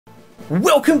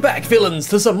Welcome back, villains,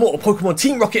 to some more Pokemon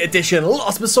Team Rocket Edition.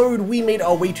 Last episode, we made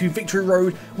our way to Victory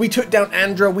Road. We took down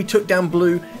Andra, we took down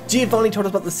Blue. Giovanni told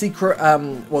us about the secret,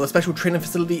 the special training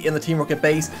facility in the Team Rocket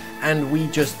base, and we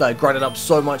just grinded up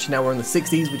so much. Now we're in the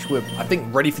 60s, which we're, I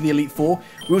think, ready for the Elite Four.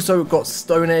 We also got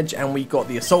Stone Edge, and we got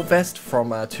the Assault Vest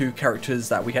from two characters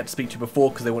that we had to speak to before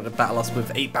because they wanted to battle us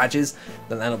with 8 badges.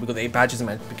 Then we got the 8 badges and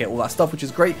managed to get all that stuff, which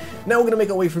is great. Now we're going to make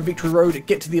our way through Victory Road,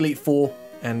 get to the Elite Four,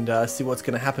 and see what's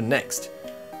going to happen next.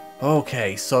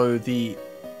 Okay, so the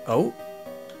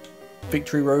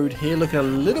Victory Road here looking a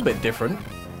little bit different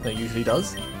than it usually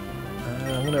does.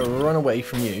 I'm going to run away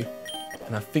from you,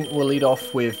 and I think we'll lead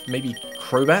off with maybe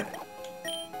Crobat.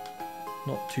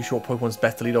 Not too sure what Pokemon's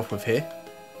best to lead off with here,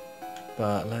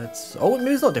 but let's... Oh,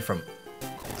 it's not different.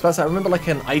 So I remember like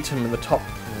an item in the top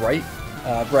right,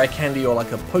 rare candy or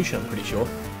like a potion, I'm pretty sure.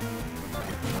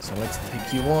 So let's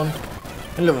take you on.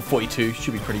 And level 42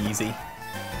 should be pretty easy.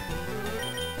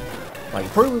 Like,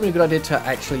 probably would be a good idea to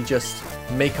actually just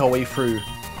make our way through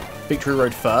Victory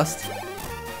Road first,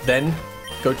 then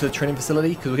go to the training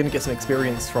facility, because we're going to get some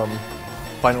experience from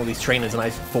finding all these trainers, and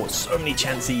I've fought so many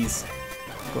Chanseys,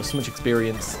 got so much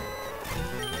experience,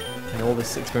 and all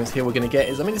this experience here we're going to get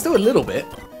is, I mean, it's still a little bit.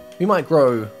 We might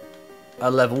grow a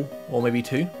level, or maybe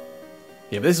 2. Yeah,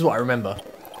 but this is what I remember.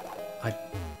 I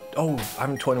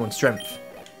haven't taught anyone strength.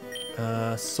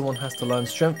 Someone has to learn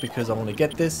strength because I want to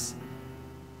get this.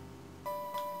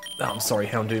 Oh, I'm sorry,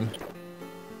 Houndoom.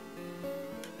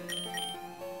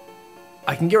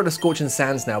 I can get rid of Scorching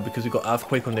Sands now because we've got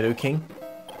Earthquake on Nidoking.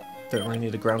 Don't really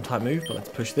need a ground type move, but let's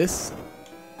push this.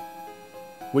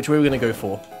 Which way are we going to go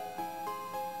for?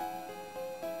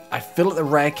 I feel like the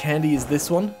rare candy is this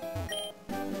one.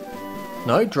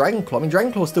 No, Dragon Claw. I mean,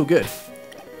 Dragon Claw is still good.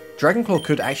 Dragon Claw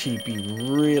could actually be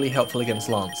really helpful against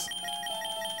Lance.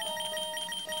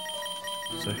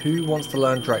 So who wants to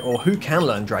learn who can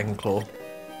learn Dragon Claw?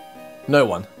 No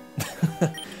one.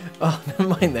 Oh, never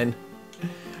mind then.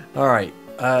 Alright,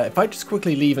 if I just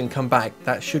quickly leave and come back,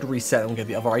 that should reset and get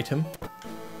the other item.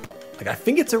 Like, I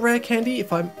think it's a rare candy,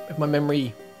 if my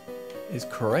memory is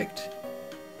correct.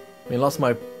 I mean, last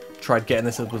time I tried getting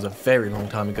this was a very long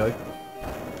time ago.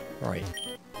 Alright.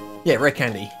 Yeah, rare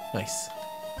candy. Nice.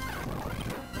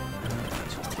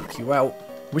 Just take you out.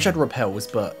 Wish I'd repels,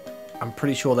 but I'm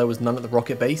pretty sure there was none at the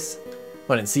rocket base.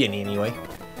 Well, I didn't see any anyway.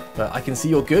 But I can see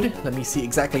you're good. Let me see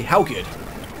exactly how good.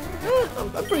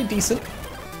 I'm pretty decent.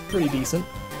 Pretty decent.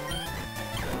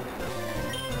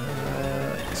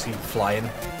 See, flying.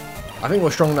 I think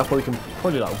we're strong enough where we can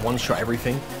probably like one-shot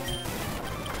everything.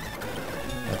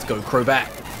 Let's go, Crobat.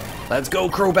 Let's go,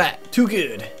 Crobat. Too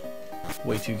good.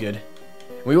 Way too good.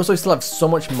 We also still have so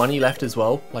much money left as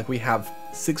well. Like, we have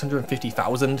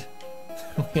 650,000.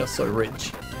 We are so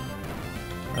rich.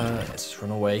 Let's just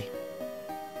run away.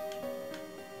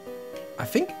 I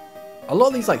think a lot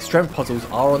of these like strength puzzles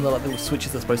are on the like, little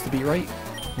switches they're supposed to be, right?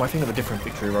 Am I thinking of a different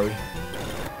Victory Road?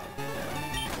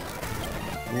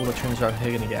 All the trains around here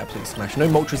are going to get absolutely smashed. No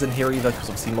Moltres in here either,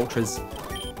 because obviously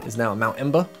Moltres is now at Mount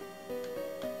Ember.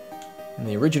 In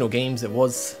the original games, it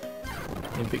was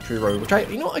in Victory Road, which I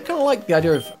kind of like the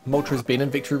idea of Moltres being in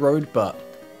Victory Road, but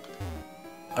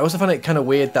I also find it kind of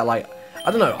weird that, like, I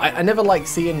don't know, I never like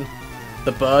seeing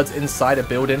the birds inside a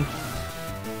building.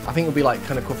 I think it would be like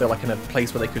kind of cool if they're like in a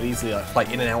place where they could easily fly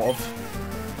in and out of.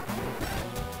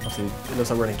 Obviously, it looks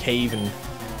like we're in a cave, and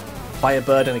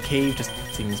Firebird in a cave just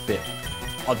seems a bit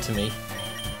odd to me.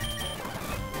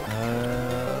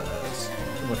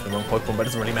 Almost the wrong Pokemon, but it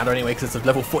doesn't really matter anyway because it's a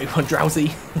level 41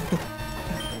 Drowsy.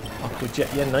 Aqua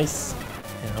Jet, yeah, nice.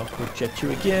 And Aqua Jet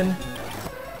you again.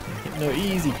 No,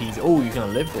 easy peasy. Oh, you're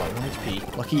gonna live like 1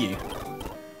 HP. Lucky you.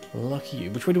 Lucky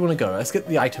you. Which way do you want to go? Let's get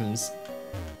the items,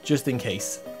 just in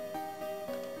case.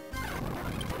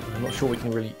 I'm not sure we can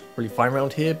really find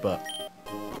around here, but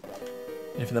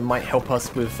anything that might help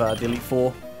us with the Elite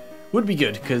Four would be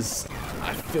good, because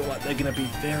I feel like they're going to be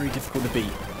very difficult to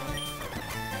beat.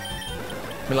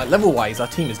 I mean, like, level-wise, our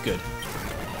team is good.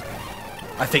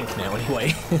 I think now,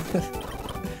 anyway.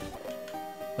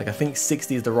 Like, I think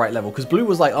 60 is the right level, because Blue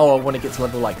was like, oh, I want to get to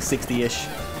level, like, 60-ish.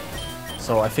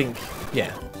 So I think,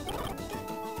 yeah,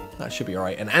 that should be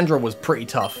alright. And Andra was pretty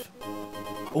tough.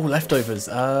 Oh, leftovers.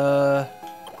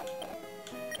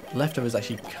 Leftovers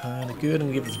actually kind of good.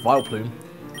 I'm going to give this Vileplume.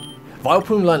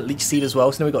 Vileplume learned Leech Seed as well.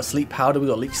 So now we've got Sleep Powder, we've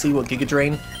got Leech Seed, we've got Giga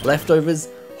Drain. Leftovers.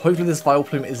 Hopefully this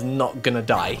Vileplume is not going to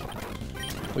die.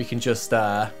 We can just,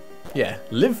 yeah,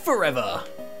 live forever.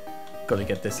 Got to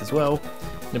get this as well.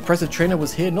 An Impressive Trainer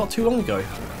was here not too long ago.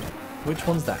 Which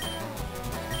one's that?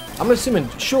 I'm assuming,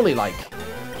 surely, like,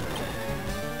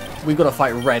 we've got to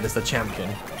fight Red as the champion.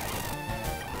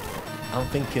 I'm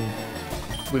thinking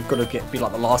we've got to be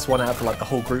like the last one out of like the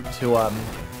whole group to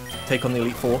take on the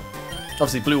Elite Four.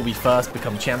 Obviously, blue will be first,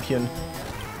 become champion,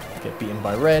 get beaten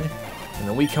by red, and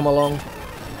then we come along,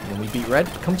 and then we beat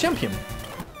red, become champion.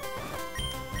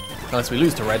 Unless we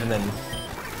lose to red, and then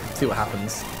see what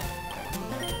happens.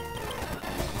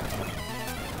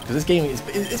 Because this game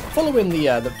is following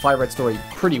the Fire Red story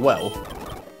pretty well.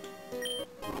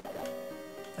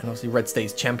 And obviously red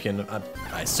stays champion,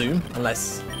 I assume,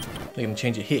 unless they're going to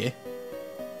change it here.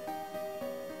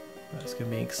 That's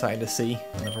going to be exciting to see.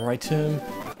 Another item.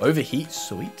 Overheat,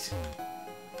 sweet.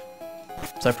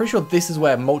 So I'm pretty sure this is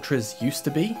where Moltres used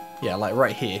to be. Yeah, like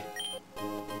right here.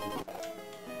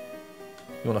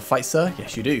 You want to fight, sir?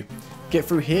 Yes, you do. Get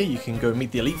through here, you can go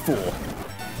meet the Elite Four.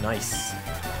 Nice.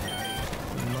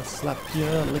 Mud slap you,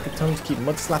 lick of tongues, keep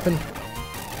mud slapping.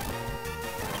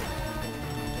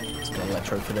 Let's go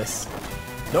Electro for this.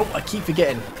 Nope, I keep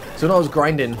forgetting. So when I was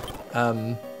grinding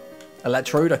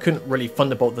Electrode, I couldn't really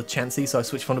Thunderbolt the Chansey, so I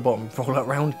switched Thunderbolt and roll out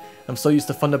round. I'm so used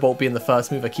to Thunderbolt being the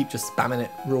first move, I keep just spamming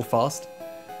it real fast.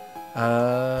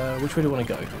 Which way do I want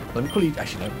to go? Let me quickly,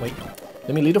 actually no, wait.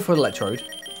 Let me lead off with Electrode.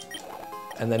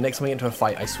 And then next time we get into a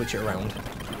fight, I switch it around.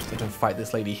 So I can fight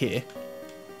this lady here.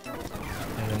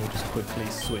 And then we'll just quickly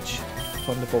switch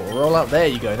Thunderbolt roll out. There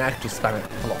you go, now I can just spam it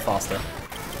a lot faster.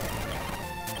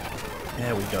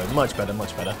 There we go, much better,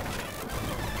 much better.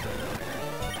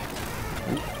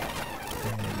 Ooh.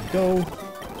 There we go.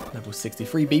 Level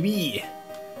 63, baby!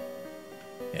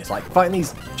 Yeah, it's like fighting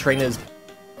these trainers,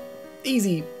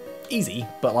 easy,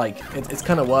 but like, it's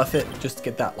kind of worth it just to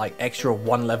get that like extra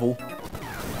 1 level.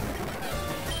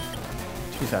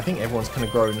 I think everyone's kind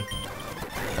of grown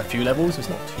a few levels, it's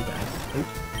not too bad.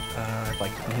 Oh,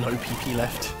 like no PP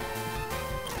left.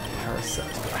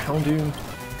 Parasect, Houndoom,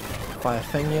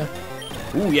 Firefang.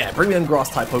 Ooh yeah, bring me them grass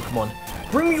type Pokemon.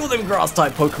 Bring me all them grass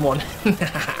type Pokemon.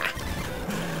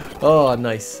 Oh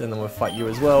nice, and then we'll fight you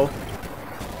as well.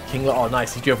 Kingler, oh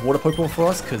nice, did you have water Pokemon for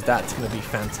us? Because that's going to be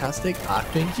fantastic. I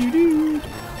think you do.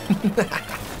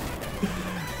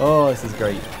 Oh, this is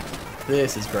great.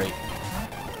 This is great.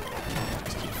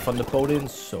 Thunderbolting,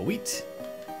 sweet.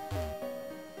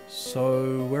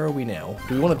 So, where are we now?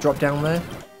 Do we want to drop down there?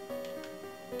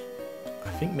 I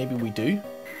think maybe we do.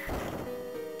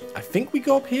 I think we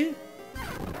go up here?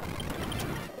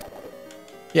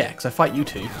 Yeah, because I fight you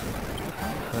two. And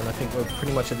I think we're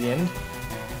pretty much at the end.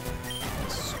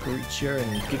 Screecher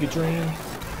and Giga Drain.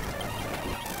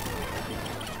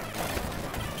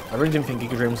 I really didn't think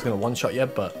Giga Drain was going to one-shot you,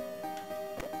 but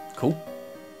cool.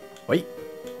 Wait.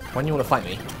 Why do you want to fight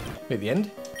me? At the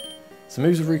end? Some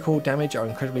moves with recoil damage are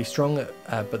incredibly strong,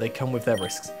 but they come with their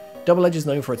risks. Double Edge is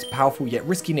known for its powerful yet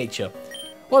risky nature.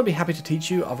 While I'd be happy to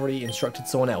teach you, I've already instructed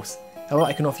someone else. However,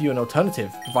 I can offer you an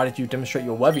alternative, provided you demonstrate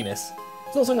your worthiness.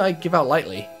 It's not something I give out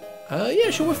lightly.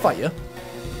 Yeah, sure, we'll fight you.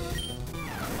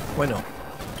 Why not?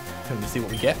 Let me see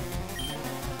what we get.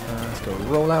 Let's go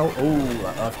roll out. Oh,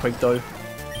 that Earthquake though.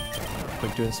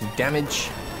 Earthquake doing some damage.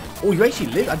 Oh, you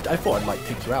actually live? I thought I'd like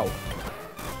take you out.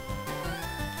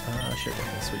 I should have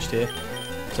definitely switched here,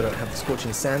 so I don't have the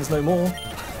Scorching Sands no more.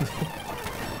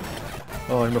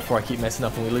 Oh, and before I keep messing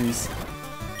up and we lose.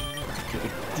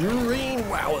 Green,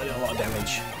 wow, that did a lot of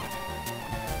damage.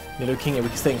 Nidoking, yeah, we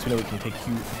can stay so we know we can take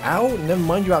you out. Never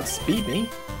mind, you outspeed me.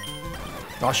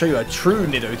 I'll show you a true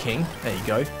Nidoking. There you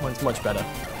go, mine's much better.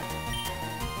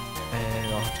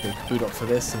 And I'll have to go Kabutops for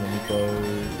this, and then we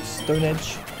go Stone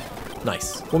Edge.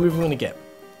 Nice. What move are we going to get?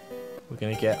 We're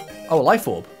going to get, oh, a Life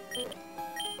Orb.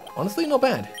 Honestly, not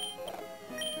bad.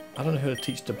 I don't know who to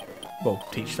teach to, well,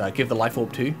 give the Life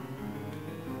Orb to.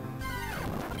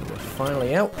 We're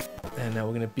finally out, and now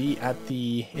we're going to be at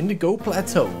the Indigo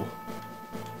Plateau.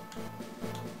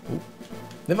 Ooh.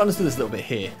 Never understood this little bit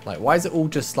here. Like, why is it all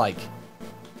just like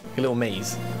a little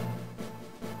maze?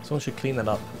 Someone should clean that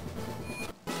up.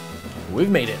 We've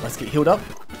made it. Let's get healed up.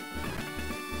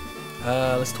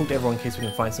 Let's talk to everyone in case we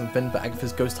can find something, but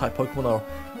Agatha's ghost-type Pokemon are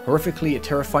horrifically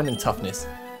terrifying in toughness.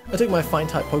 I took my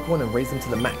fine-type Pokemon and raised them to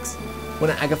the max.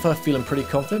 Went at Agatha feeling pretty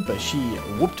confident, but she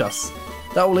whooped us.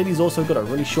 That old lady's also got a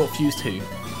really short fuse too.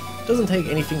 Doesn't take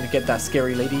anything to get that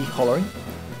scary lady hollering.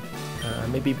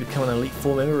 Maybe becoming an Elite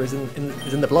Four member is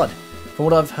in the blood. From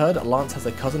what I've heard, Lance has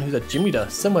a cousin who's a gym leader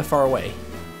somewhere far away.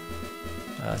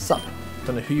 Sup.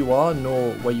 Don't know who you are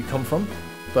nor where you come from,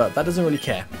 but that doesn't really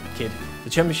care, kid. The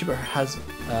championship has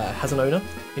an owner.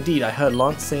 Indeed, I heard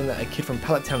Lance saying that a kid from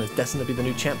Pallet Town is destined to be the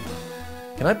new champ.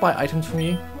 Can I buy items from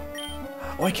you?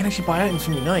 Oh, I can actually buy items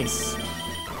from you. Nice.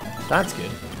 That's good.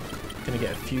 Gonna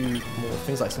get a few more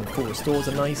things like some full restores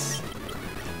are nice.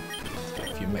 Let's get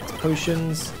a few max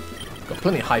potions. Got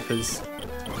plenty of hypers.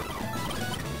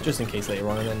 just in case later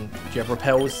on. And then do you have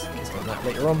repels? In case on that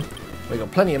later on. We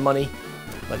got plenty of money.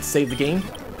 Let's save the game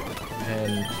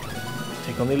and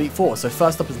take on the Elite Four. So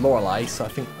first up is Lorelei, so I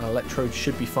think an Electrode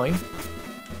should be fine.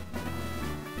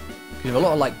 We have a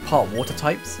lot of like part water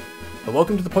types. But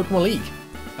welcome to the Pokemon League.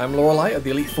 I'm Lorelei of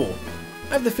the Elite Four.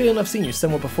 I have the feeling I've seen you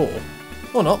somewhere before.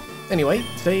 Or not. Anyway,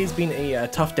 today has been a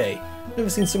tough day. Never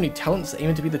seen so many talents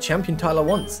aiming to be the champion title at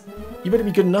once. You better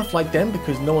be good enough like them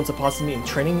because no one surpasses me in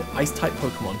training Ice-type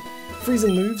Pokemon.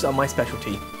 Freezing moves are my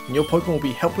specialty, and your Pokemon will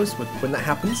be helpless when that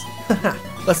happens. Haha,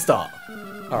 let's start.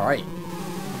 Alright,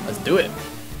 let's do it.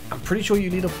 I'm pretty sure you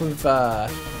lead off with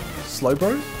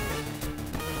Slowbro?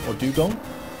 Or Dugong?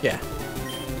 Yeah.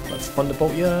 Let's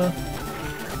Thunderbolt ya.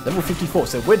 Level 54,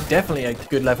 so we're definitely a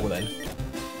good level then.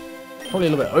 Probably a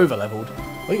little bit over leveled.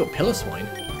 Oh, you got Piloswine.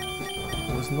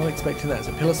 I was not expecting that.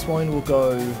 So Piloswine will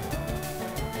go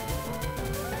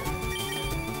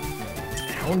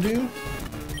Houndoom?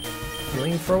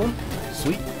 Flamethrower?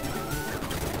 Sweet.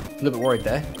 A little bit worried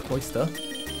there. Cloyster.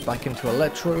 Back into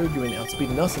Electrode. You're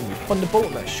outspeeding us and we Thunderbolt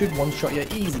and that should one-shot you.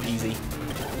 Easy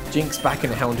peasy. Jinx back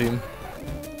into Houndoom.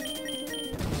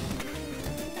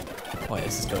 Oh yeah,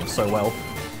 this is going so well.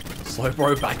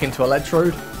 Slowbro back into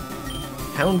Electrode.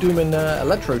 Houndoom and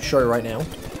Electrode show right now.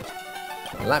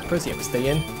 Lapras, you have to stay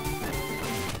in.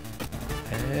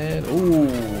 And, ooh,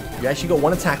 you actually got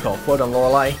one attack off. Well done,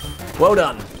 Lorelei. Well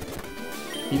done.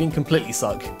 You didn't completely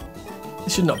suck.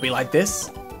 This should not be like this.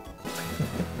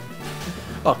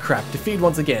 Oh crap, defeat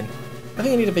once again. I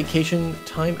think I need a vacation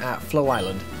time at Flow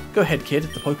Island. Go ahead, kid.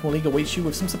 The Pokemon League awaits you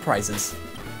with some surprises.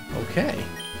 Okay.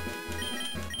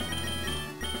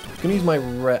 I'm gonna use my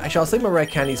red. Actually, I'll save my rare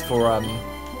candies for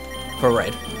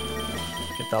red.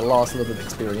 Get that last little bit of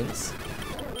experience.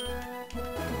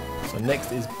 So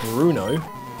next is Bruno.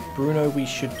 Bruno, we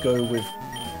should go with.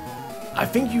 I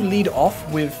think you lead off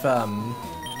with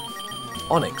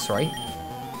Onyx, right?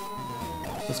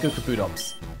 Let's go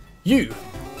Kabutops. You!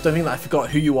 Don't think that I forgot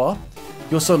who you are?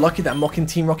 You're so lucky that mocking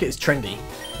Team Rocket is trendy.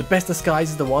 The best disguise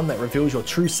is the one that reveals your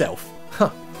true self.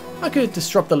 Huh. I could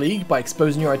disrupt the league by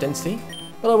exposing your identity,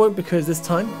 but I won't because this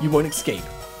time you won't escape.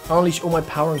 I'll unleash all my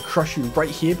power and crush you right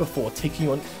here before taking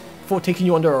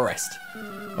you under arrest.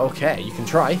 Okay, you can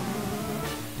try.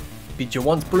 Beat you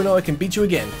once, Bruno, I can beat you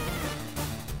again.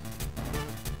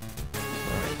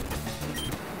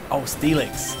 Oh,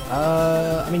 Steelix.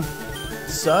 I mean,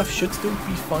 Surf should still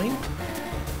be fine.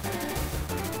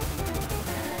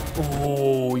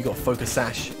 Oh, you got Focus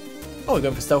Sash. Oh, we're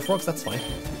going for Stealth Rocks, that's fine.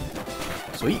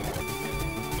 Sweet.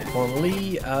 On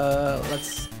Lee,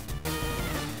 let's...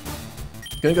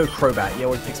 Gonna go Crobat. Yeah,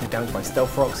 already takes some damage by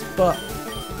Stealth Rocks, but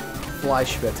Fly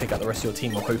should be able to take out the rest of your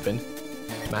team, I'm hoping.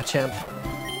 Machamp.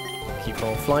 Keep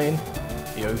on flying.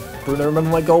 Yo, Bruno,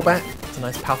 remember my Golbat? It's a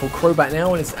nice powerful Crobat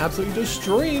now, and it's absolutely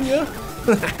destroying you.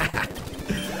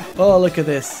 Oh, look at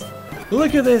this.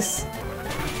 Look at this.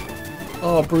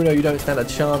 Oh, Bruno, you don't stand a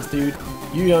chance, dude.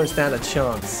 You don't stand a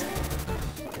chance.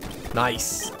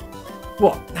 Nice.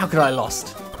 What? How could I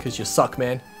lost? Because you suck,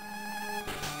 man.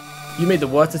 You made the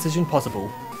worst decision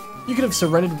possible. You could have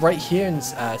surrendered right here and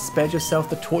spared yourself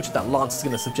the torture that Lance is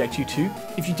going to subject you to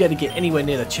if you dare to get anywhere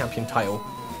near the champion title.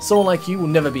 Someone like you will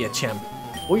never be a champ.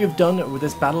 All you've done with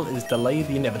this battle is delay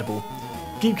the inevitable.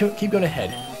 Keep going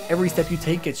ahead. Every step you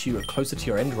take gets you closer to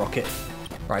your end, Rocket.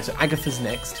 Right, so Agatha's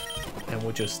next. And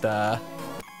we'll just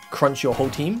crunch your whole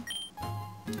team.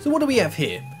 So what do we have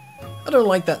here? I don't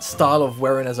like that style of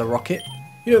wearing as a Rocket.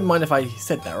 You don't mind if I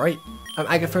said that, right? I'm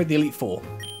Agatha, the Elite Four,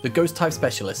 the Ghost type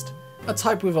specialist. A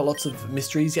type with lots of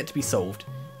mysteries yet to be solved,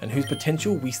 and whose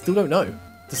potential we still don't know.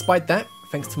 Despite that,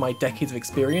 thanks to my decades of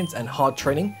experience and hard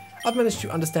training, I've managed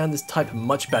to understand this type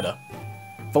much better.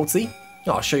 Voltsy,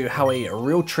 I'll show you how a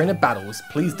real trainer battles,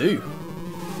 please do.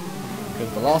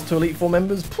 Because the last two Elite Four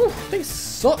members, phew, they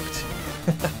sucked.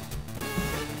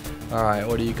 Alright,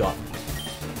 what do you got?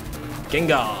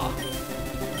 Gengar.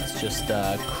 Let's just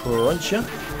crunch ya.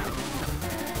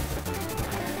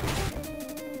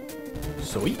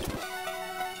 Sweet.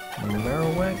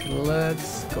 Marowak,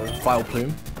 let's go File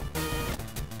Plume.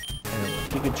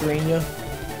 And Giga Drain ya.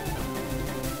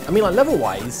 I mean, like,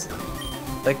 level-wise,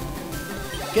 they're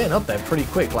getting up there pretty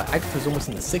quick. Like, Agatha's almost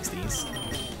in the 60s.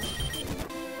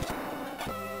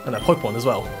 And a Pokemon as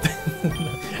well.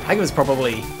 Agatha's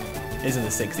probably is in the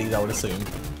 60s, I would assume.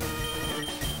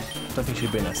 I don't think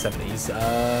she'd be in her 70s.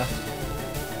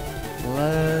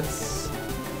 Let's...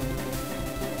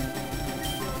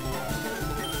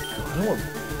 I don't want to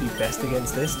be best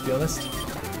against this, to be honest.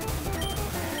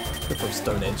 Go for a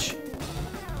Stone Edge.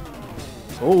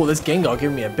 Oh, this Gengar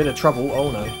giving me a bit of trouble.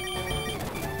 Oh no.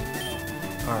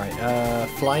 Alright,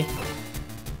 Fly.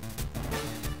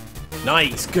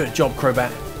 Nice. Good job,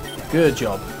 Crobat. Good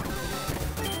job.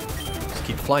 Just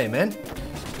keep flying, man.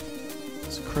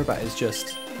 This Crobat is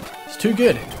just... It's too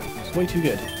good. It's way too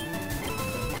good.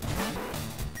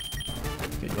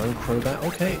 Get your own Crobat.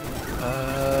 Okay.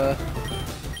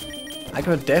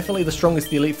 Agro definitely the strongest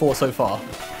of the Elite Four so far.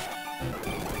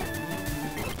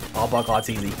 Arbok Art's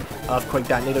easy. Earthquake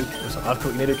that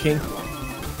Earthquake Nidoking.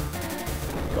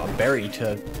 Got a berry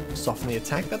to soften the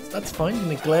attack. That's fine.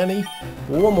 And then Glenny.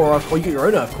 One more Earthquake. You get your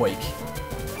own Earthquake.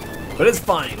 But it's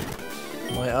fine.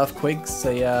 My Earthquake's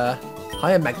a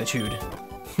higher magnitude.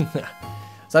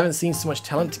 So I haven't seen so much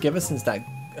talent together since that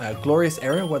glorious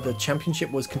era where the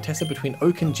championship was contested between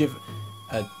Oak and Jiv.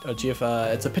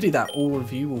 It's a pity that all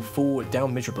of you will fall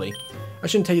down miserably. I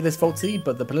shouldn't tell you this, Voltsy,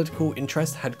 but the political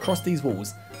interest had crossed these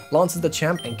walls. Lance is the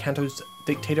champ and Kanto's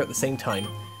dictator at the same time.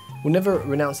 Will never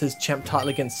renounce his champ title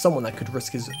against someone that could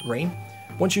risk his reign.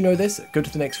 Once you know this, go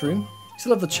to the next room. You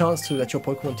still have the chance to let your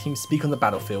Pokemon team speak on the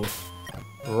battlefield.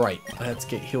 Right, let's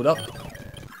get healed up.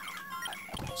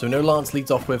 So no Lance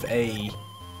leads off with a...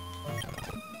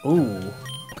 Ooh,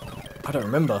 I don't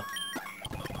remember.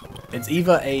 It's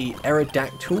either a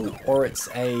Aerodactyl or it's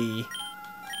a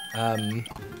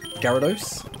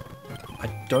Gyarados. I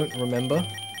don't remember.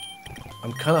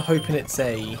 I'm kind of hoping it's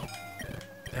a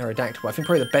Aerodactyl. I think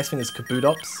probably the best thing is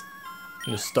Kabutops.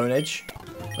 You know, Stone Edge.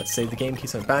 Let's save the game in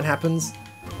case something bad happens.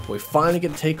 We finally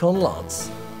get to take on Lance.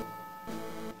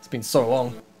 It's been so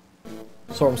long.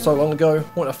 Saw him so long ago.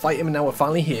 Wanted to fight him and now we're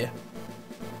finally here.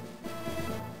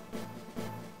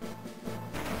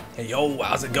 Hey yo,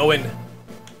 how's it going?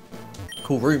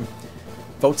 Cool room.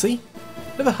 Voltsy?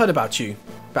 Never heard about you.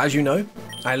 But as you know,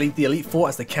 I lead the Elite Four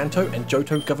as the Kanto and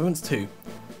Johto governments too.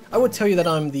 I would tell you that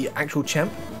I'm the actual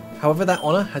champ. However, that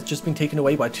honor has just been taken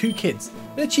away by two kids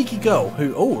and a cheeky girl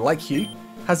who, oh, like you,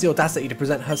 has the audacity to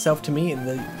present herself to me in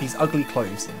these ugly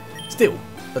clothes. Still,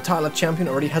 the title of champion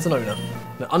already has an owner.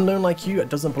 An unknown like you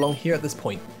doesn't belong here at this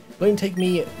point. It'll only take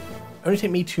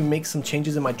me to make some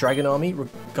changes in my Dragon Army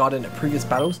regarding previous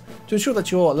battles to ensure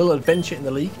that your little adventure in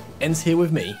the league ends here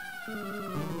with me.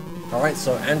 Alright,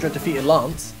 so Andra defeated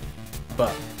Lance,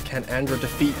 but can Andra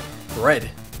defeat Red?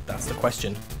 That's the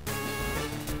question.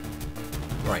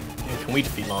 Right, can we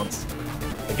defeat Lance?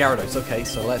 The Gyarados, okay,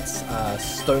 so let's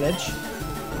Stone Edge.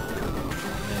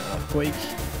 And Earthquake.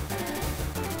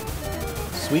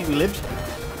 Sweet, we lived.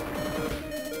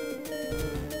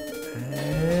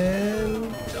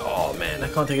 And... oh man, I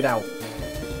can't take it out.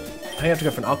 I have to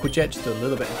go for an Aqua Jet, just do a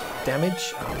little bit of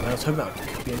damage. Oh man, I was hoping that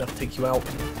could be enough to take you out.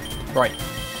 Right.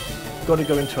 Got to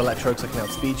go into Electro so I can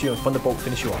outspeed you and Thunderbolt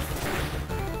finish you off.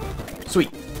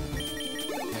 Sweet.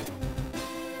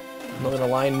 Not gonna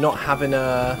lie, not having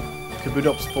a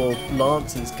Kabutops for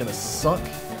Lance is gonna suck.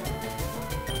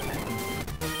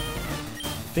 I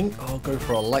think I'll go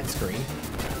for a Light Screen.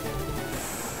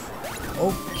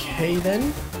 Okay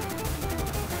then.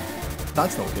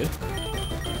 That's not good.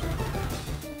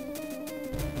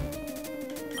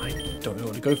 I don't know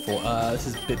what to go for. This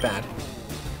is a bit bad.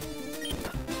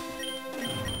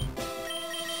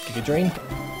 Giga Drain.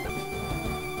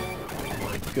 Oh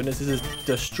my goodness, this is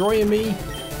destroying me.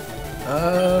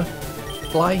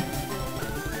 Fly.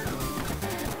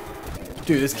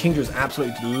 Dude, this Kingdra is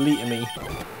absolutely deleting me.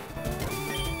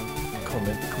 Come on,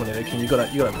 Nidoking, you gotta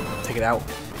take it out.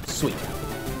 Sweet.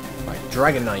 Right,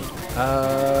 Dragonite.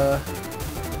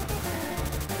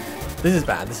 This is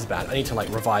bad. I need to, like,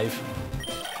 revive.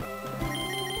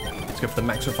 Let's go for the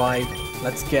max revive.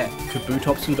 Let's get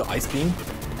Kabutops through the Ice Beam.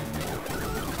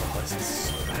 Oh, this is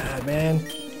so bad, man.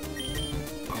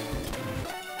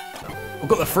 I've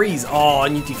got the freeze. Oh,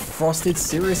 and you defrosted?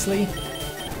 Seriously? I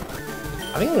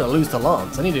think I'm going to lose to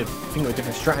Lance. I need to think of a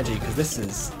different strategy because this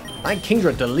is... that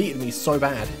Kingdra deleted me so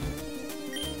bad.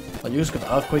 Like, you just got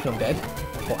the Earthquake, I'm dead.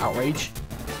 Or Outrage.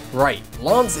 Right,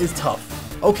 Lance is tough.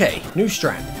 Okay, new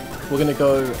strat. We're going to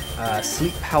go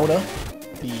Sleep Powder,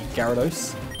 the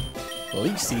Gyarados.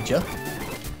 Leech Seeger.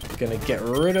 Going to get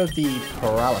rid of the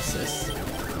Paralysis.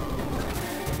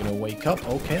 Going to wake up.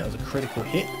 Okay, that was a critical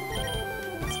hit.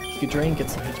 Giga Drain, get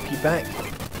some HP back.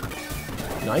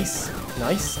 Nice,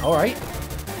 nice, alright.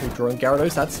 We're drawing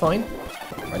Gyarados, that's fine.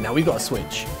 Right, now we've got to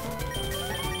switch.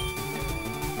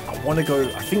 I want to go,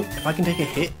 I think if I can take a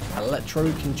hit,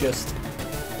 Electro can just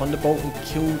Thunderbolt and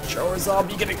kill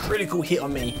Charizard. You get a critical hit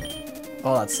on me.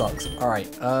 Oh, that sucks.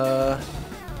 Alright,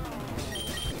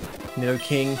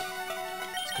 Nidoking.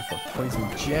 Let's go for a Poison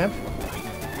Jab.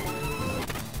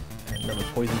 Another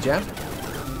Poison Jab.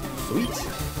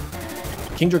 Sweet.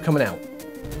 Kingdra coming out.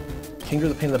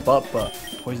 Kingdra's a pain in the butt, but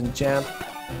Poison Jab,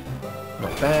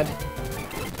 not bad.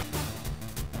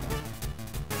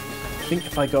 I think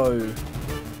if I go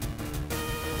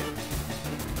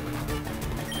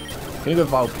Gonna go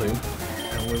Vileplume,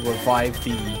 and we'll revive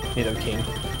the Nidoking.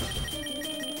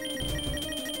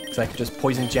 Because I can just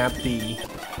Poison Jab the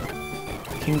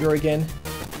Kingler again.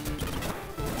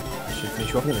 Should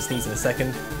finish you off. I'm gonna sneeze in a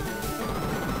second.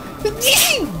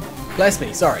 Bless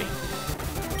me, sorry.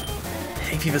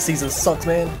 Hay fever season sucks,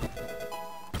 man.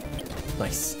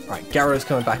 Nice. Alright, Gyarados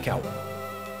coming back out.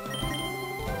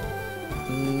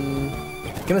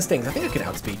 Gonna Stings. I think I can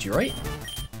outspeed you, right?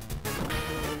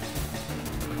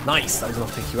 Nice, that was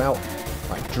enough to take you out.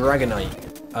 Right, Dragonite.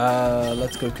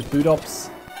 Let's go Kabutops.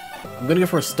 I'm gonna go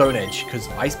for a Stone Edge, because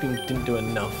Ice Beam didn't do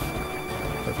enough.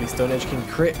 Hopefully Stone Edge can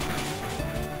crit.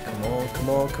 Come on, come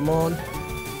on, come on.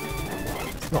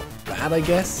 It's not bad, I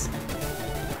guess.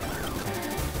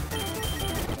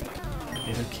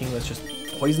 Nidoking, let's just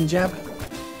Poison Jab.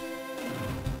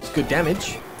 It's good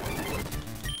damage.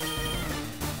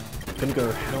 Gonna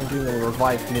go Houndoom or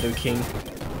revive Nidoking.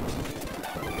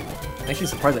 Actually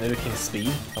surprised at Nidoking's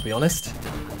speed, I'll be honest.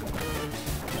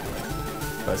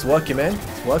 But it's working, man.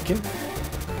 It's working.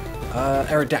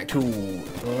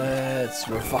 Aerodactyl. Let's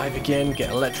revive again.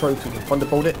 Get Electro so we can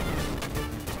Thunderbolt it.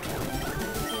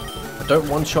 I don't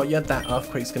one-shot yet. That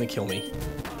Earthquake's gonna kill me.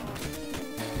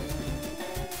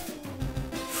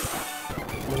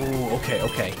 Ooh, okay,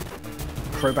 okay.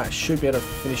 Crobat should be able to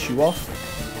finish you off.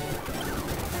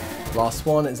 Last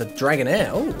one is a Dragonair.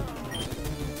 Oh!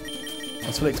 I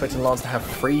was fully expecting Lance to have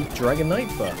free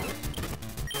Dragonite, but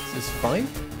this is fine.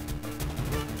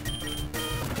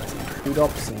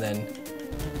 Kabutops, and then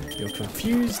you're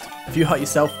confused. If you hurt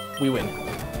yourself, we win.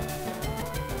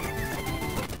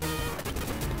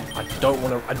 I don't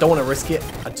want to risk it.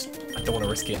 I don't want to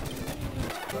risk it.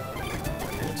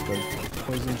 Let's go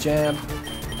Poison Jab.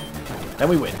 Then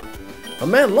we win. Oh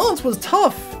man, Lance was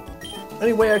tough.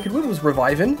 Only way I could win was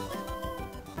reviving.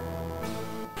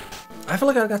 I feel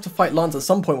like I'd have to fight Lance at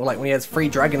some point, like when he has 3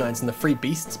 Dragonites and the 3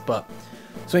 Beasts, but...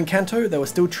 So in Kanto, there were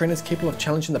still trainers capable of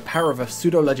challenging the power of a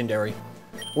pseudo-legendary.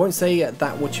 I won't say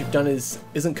that what you've done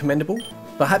isn't commendable,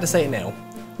 but I had to say it now.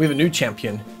 We have a new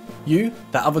champion. You,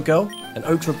 that other girl, and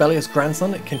Oak's rebellious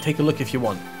grandson can take a look if you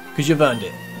want, because you've earned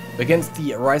it. But against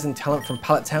the rising talent from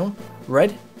Pallet Town,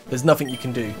 Red, there's nothing you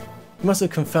can do. You must have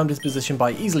confirmed his position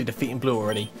by easily defeating Blue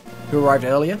already. Who arrived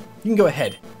earlier? You can go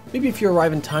ahead. Maybe if you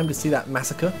arrive in time to see that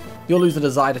massacre, you'll lose the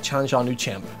desire to challenge our new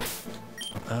champ.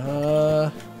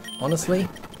 Honestly,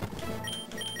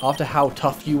 after how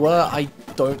tough you were, I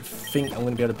don't think I'm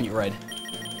going to be able to beat Red.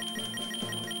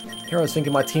 Here I was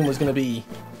thinking my team was going to be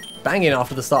banging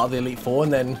after the start of the Elite Four,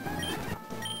 and then,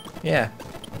 yeah.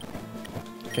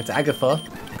 Get to Agatha,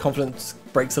 confidence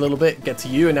breaks a little bit, get to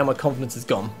you, and now my confidence is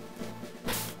gone.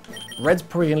 Red's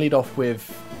probably going to lead off with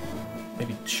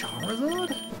maybe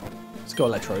Charizard? Let's go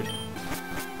Electrode.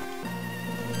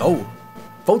 Oh,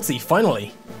 Voltsy,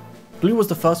 finally! Blue was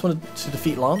the first one to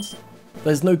defeat Lance.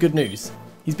 There's no good news.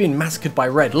 He's being massacred by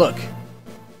Red, look!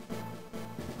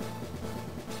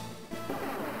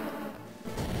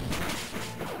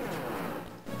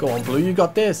 Go on, Blue, you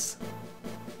got this!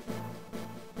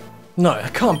 No,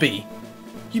 it can't be!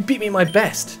 You beat me at my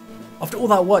best! After all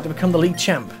that work to become the league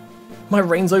champ! My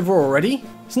reign's over already?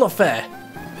 It's not fair!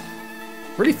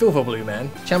 Really feel for Blue,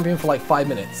 man. Champion for like 5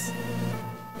 minutes.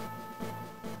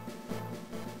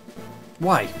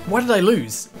 Why? Why did I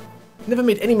lose? Never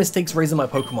made any mistakes raising my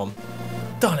Pokemon.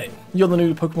 Darn it, you're the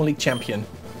new Pokemon League champion.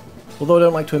 Although I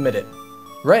don't like to admit it.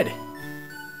 Red!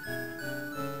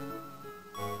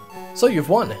 So you've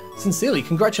won. Sincerely,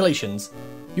 congratulations.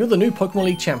 You're the new Pokemon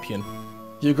League champion.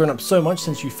 You've grown up so much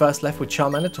since you first left with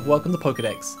Charmander to work on the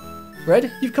Pokedex.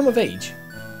 Red, you've come of age.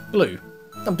 Blue,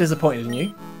 I'm disappointed in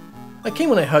you. I came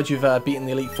when I heard you've beaten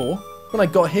the Elite Four. When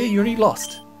I got here, you already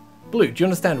lost. Blue, do you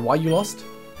understand why you lost?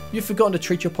 You've forgotten to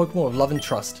treat your Pokemon with love and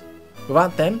trust.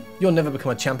 Without them, you'll never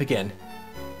become a champ again.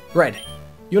 Red,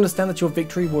 you understand that your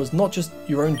victory was not just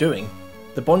your own doing.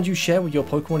 The bond you share with your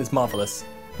Pokemon is marvelous.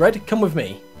 Red, come with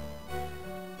me.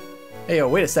 Hey,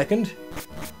 wait a second.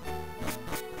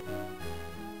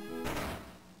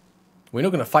 We're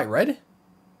not going to fight Red?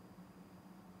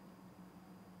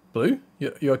 Blue,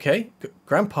 you okay?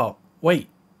 Grandpa, wait,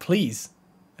 please.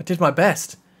 I did my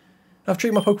best. I've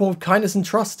treated my Pokemon with kindness and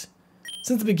trust.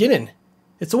 Since the beginning.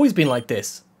 It's always been like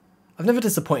this. I've never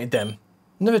disappointed them.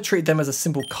 Never treated them as a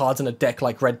simple cards in a deck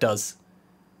like Red does.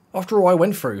 After all I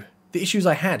went through, the issues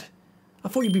I had, I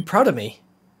thought you'd be proud of me.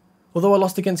 Although I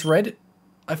lost against Red,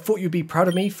 I thought you'd be proud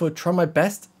of me for trying my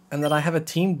best and that I have a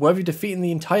team worthy of defeating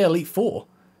the entire Elite Four.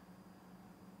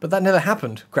 But that never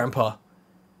happened, Grandpa.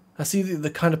 I see that you're the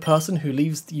kind of person who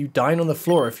leaves you dying on the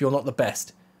floor if you're not the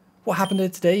best. What happened here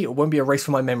today won't be erased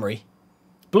from my memory.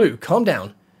 Blue, calm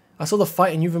down. I saw the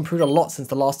fight and you've improved a lot since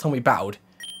the last time we battled.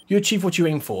 You achieve what you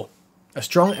aim for. A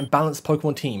strong and balanced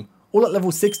Pokemon team, all at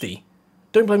level 60.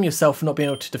 Don't blame yourself for not being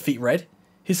able to defeat Red.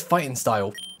 His fighting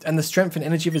style, and the strength and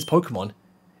energy of his Pokemon,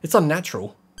 it's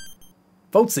unnatural.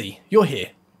 Voltzy, you're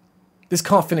here. This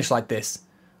can't finish like this.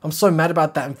 I'm so mad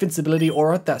about that invincibility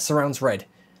aura that surrounds Red.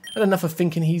 And enough of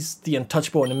thinking he's the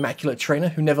untouchable and immaculate trainer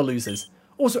who never loses.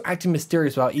 Also acting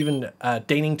mysterious without even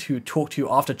deigning to talk to you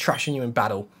after trashing you in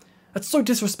battle. That's so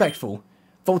disrespectful.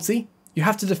 Voltzy, you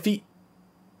have to defeat...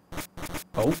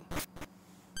 Oh.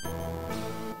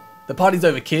 The party's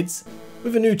over, kids.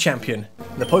 With a new champion.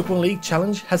 The Pokemon League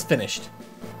challenge has finished.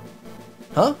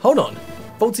 Huh? Hold on.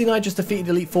 Voltzy and I just defeated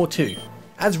Elite Four too.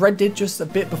 As Red did just a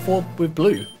bit before with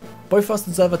Blue. Both of us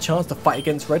deserve a chance to fight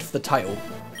against Red for the title.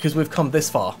 Because we've come this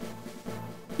far.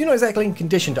 You're not exactly in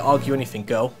condition to argue anything,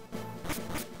 girl.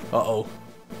 Uh-oh.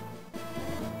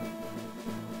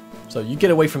 So you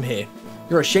get away from here.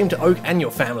 You're a shame to Oak and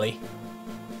your family.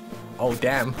 Oh,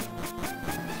 damn.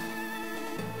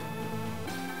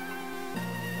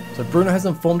 So Bruno has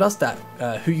informed us that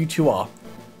who you two are.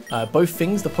 Both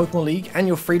things, the Pokemon League and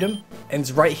your freedom,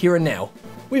 ends right here and now.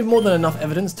 We have more than enough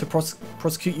evidence to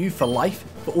prosecute you for life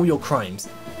for all your crimes.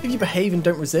 If you behave and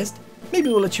don't resist, maybe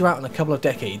we'll let you out in a couple of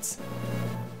decades.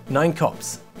 9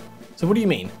 cops. So what do you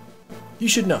mean? You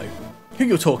should know who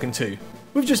you're talking to.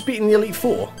 We've just beaten the Elite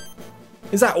Four.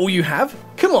 Is that all you have?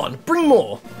 Come on, bring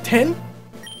more. 10?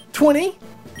 20?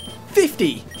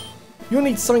 50? You'll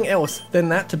need something else than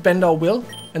that to bend our will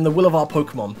and the will of our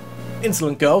Pokemon.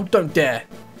 Insolent girl, don't dare.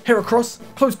 Heracross,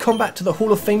 close combat to the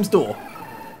Hall of Fame's door.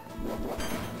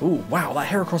 Ooh, wow, that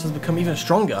Heracross has become even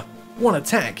stronger. One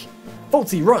attack.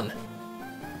 Voltzy, run.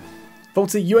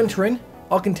 Voltzy, you enter in.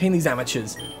 I'll contain these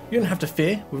amateurs. You don't have to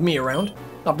fear, with me around.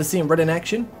 After seeing Red in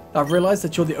action, I've realised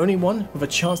that you're the only one with a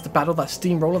chance to battle that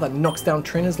steamroller that knocks down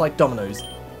trainers like dominoes.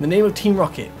 In the name of Team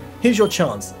Rocket, here's your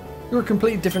chance. You're a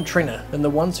completely different trainer than the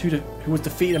ones who was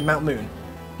defeated in Mount Moon.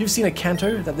 You've seen a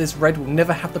Kanto that this Red will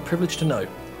never have the privilege to know.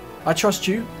 I trust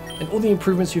you and all the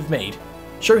improvements you've made.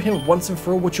 Show him once and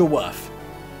for all what you're worth.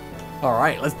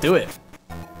 Alright, let's do it.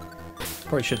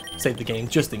 Probably should save the game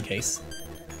just in case.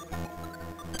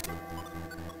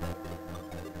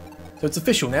 So it's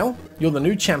official now. You're the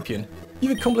new champion.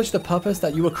 You've accomplished the purpose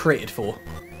that you were created for.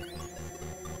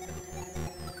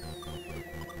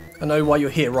 I know why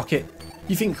you're here, Rocket.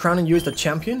 You think crowning you as the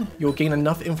champion, you'll gain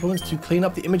enough influence to clean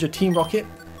up the image of Team Rocket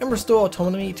and restore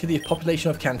autonomy to the population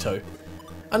of Kanto.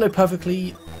 I know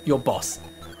perfectly your boss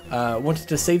wanted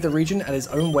to save the region at his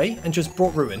own way and just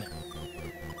brought ruin.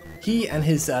 He and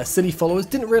his silly followers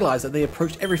didn't realise that they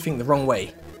approached everything the wrong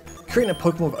way. Creating a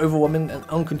Pokemon with overwhelming and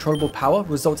uncontrollable power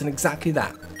results in exactly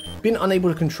that, being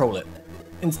unable to control it.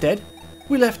 Instead,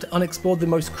 we left unexplored the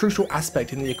most crucial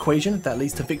aspect in the equation that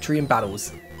leads to victory in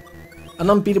battles. An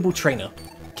unbeatable trainer,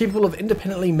 capable of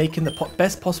independently making the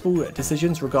best possible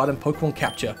decisions regarding Pokemon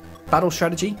capture, battle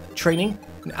strategy, training,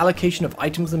 and allocation of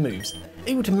items and moves,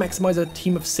 able to maximize a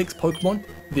team of 6 Pokemon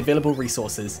with the available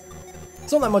resources.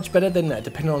 It's not that much better than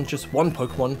depending on just one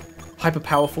Pokemon, hyper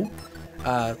powerful,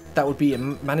 that would be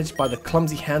managed by the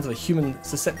clumsy hands of a human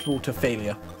susceptible to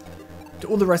failure. To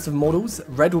all the rest of mortals,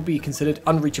 Red will be considered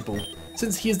unreachable,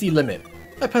 since he is the limit.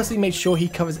 I personally made sure he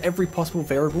covers every possible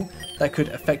variable that could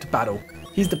affect battle.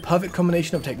 He's the perfect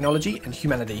combination of technology and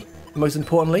humanity. And most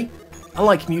importantly,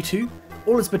 unlike Mewtwo,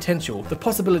 all its potential, the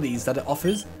possibilities that it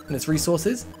offers and its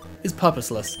resources, is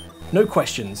purposeless. No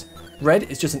questions. Red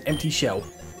is just an empty shell,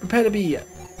 prepared to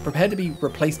be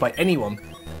replaced by anyone,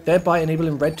 thereby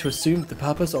enabling Red to assume the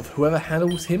purpose of whoever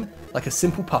handles him like a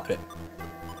simple puppet.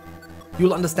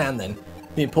 You'll understand then,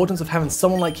 the importance of having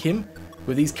someone like him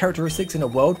with these characteristics in a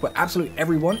world where absolutely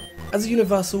everyone, as a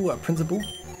universal principle,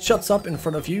 shuts up in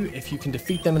front of you if you can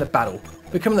defeat them in a battle.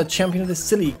 Becoming the champion of this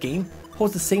silly game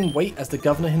holds the same weight as the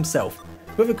governor himself.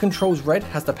 Whoever controls Red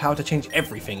has the power to change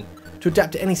everything, to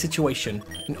adapt to any situation,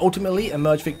 and ultimately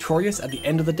emerge victorious at the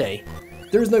end of the day.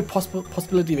 There is no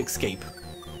possibility of escape.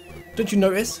 Don't you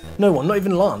notice? No one, not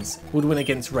even Lance, would win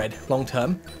against Red long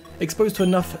term, exposed to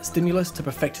enough stimulus to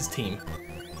perfect his team.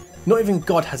 Not even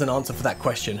God has an answer for that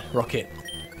question, Rocket.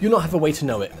 You'll not have a way to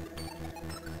know it.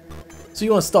 So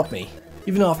you want to stop me,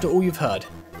 even after all you've heard?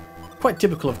 Quite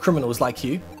typical of criminals like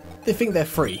you. They think they're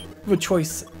free, with a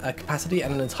choice capacity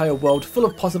and an entire world full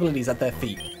of possibilities at their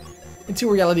feet,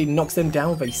 until reality knocks them down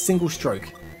with a single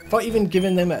stroke, without even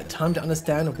giving them time to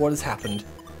understand what has happened,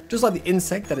 just like the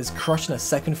insect that is crushed in a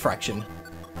second fraction.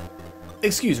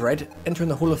 Excuse Red, entering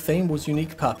the Hall of Fame was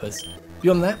unique purpose.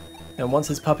 Beyond that, and once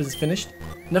his purpose is finished,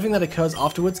 nothing that occurs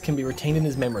afterwards can be retained in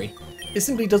his memory. It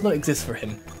simply does not exist for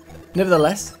him.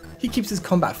 Nevertheless, he keeps his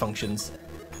combat functions.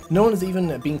 No one has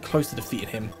even been close to defeating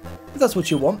him. If that's what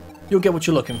you want, you'll get what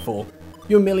you're looking for.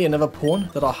 You're merely another pawn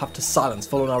that I'll have to silence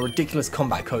following our ridiculous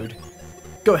combat code.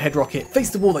 Go ahead, Rocket. Face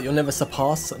the wall that you'll never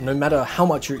surpass, no matter how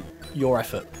much your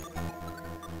effort.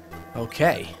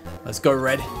 Okay, let's go,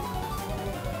 Red.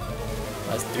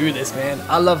 Let's do this, man.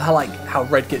 I love how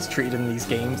Red gets treated in these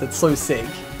games. It's so sick.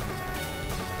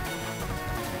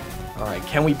 Alright,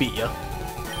 can we beat you?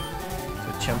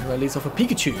 So Champion leads off a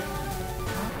Pikachu.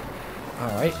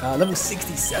 Alright, level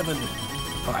 67.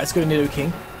 Alright, let's go to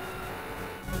Nidoking.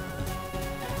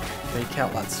 Fake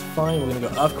out, that's fine. We're gonna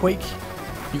go Earthquake.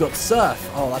 You got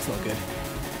Surf. Oh, that's not good.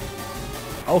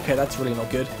 Okay, that's really not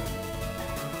good.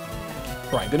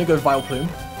 Right, I'm gonna go Vileplume.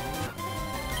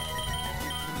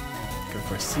 Go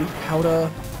for a Sleep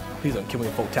Powder. Please don't kill me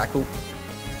with Volt Tackle.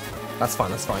 That's fine,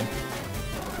 that's fine.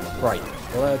 Right,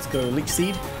 let's go Leech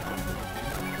Seed.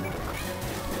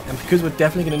 And because we're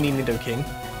definitely gonna need Nidoking,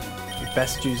 we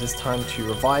best use this time to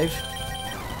revive.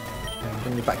 And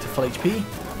bring you back to full HP.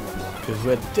 Because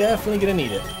we're definitely gonna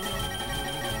need it.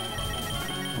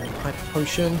 Hyper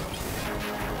Potion.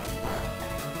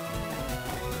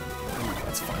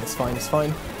 That's fine, it's fine, it's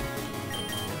fine.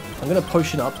 I'm gonna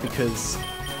potion up because,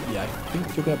 yeah, I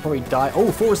think you're gonna probably die.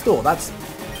 Oh, full restore, that's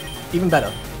even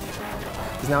better.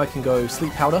 Because now I can go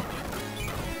Sleep Powder,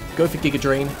 go for Giga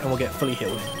Drain, and we'll get fully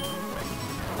healed.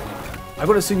 I've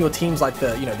got to assume your team's like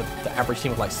the average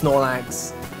team of like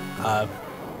Snorlax,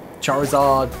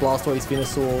 Charizard, Blastoise,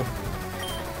 Venusaur,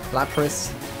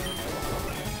 Lapras.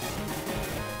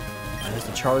 And there's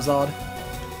the Charizard.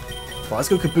 Right, let's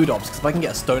go Kabutops, because if I can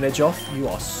get a Stone Edge off, you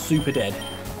are super dead.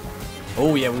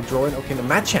 Oh yeah, we're drawing. Okay, the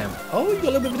Machamp. Oh, you got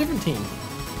a little bit of a different team.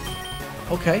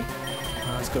 Okay.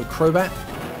 Let's go Crobat.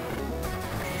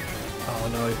 Oh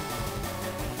no.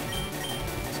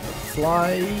 Let's go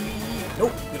Fly.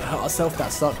 Nope, we're gonna hurt ourselves.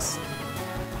 That sucks.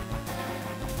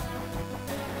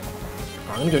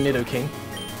 Right, I'm gonna go Nidoking.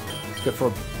 Let's go for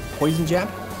a Poison Jab.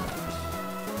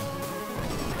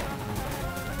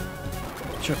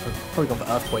 Should have probably gone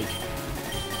for Earthquake.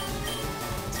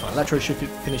 It's fine. Electro should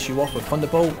finish you off with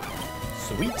Thunderbolt.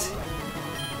 Sweet.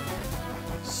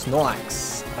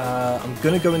 Snorlax. I'm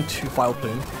gonna go into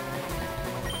Vileplume.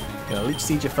 Gonna Leech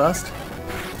Seed you first.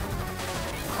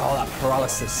 Oh, that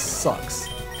paralysis sucks.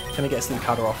 Can I get a Sleep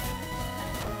Powder off?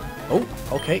 Oh,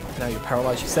 okay. Now you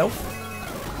paralyze yourself.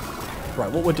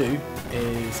 Right, what we'll do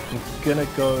is I'm gonna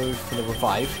go for the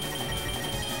Revive.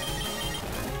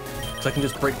 So I can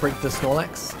just break the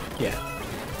Snorlax. Yeah.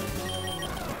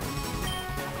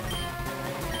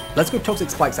 Let's go Toxic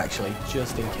Spikes actually,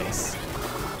 just in case.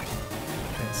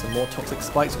 Okay, some more Toxic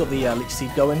Spikes. Got the Leech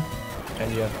Seed going.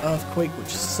 And you have Earthquake, which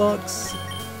sucks.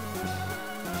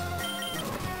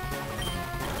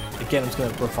 Again, I'm just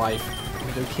going to revive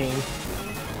Nidoking.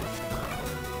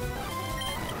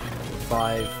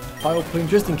 Revive Vileplume,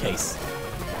 just in case.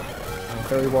 I'm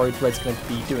very worried Red's going to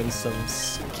be doing some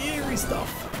scary stuff.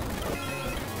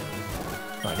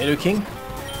 Right, Nidoking.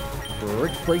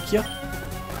 Break ya.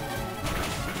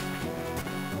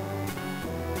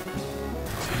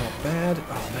 It's not bad.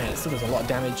 Oh man, it still does a lot of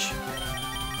damage.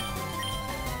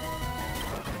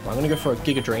 Right, I'm going to go for a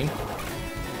Giga Drain.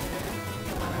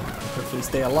 Hopefully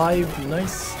stay alive.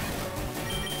 Nice.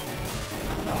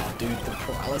 Oh, dude, the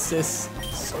paralysis.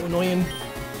 So annoying.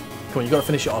 Come on, you gotta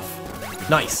finish it off.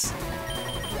 Nice.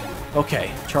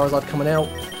 Okay, Charizard coming out.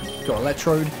 Got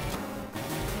Electrode.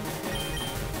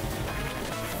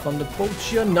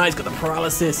 Thunderbolt you. Nice, got the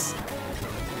paralysis.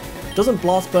 Doesn't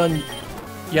Blast Burn,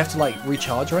 you have to like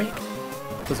recharge, right?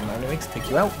 Doesn't matter anyway, take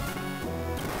you out.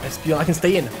 Espeon, I can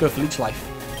stay in. Go for Leech Life.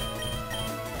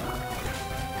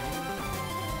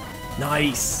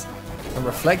 Nice. And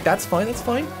Reflect, that's fine, that's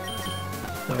fine.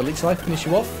 Another Leech Life, finish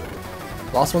you off.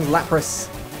 Last one's Lapras.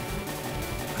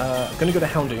 I'm gonna go to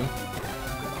Houndoom.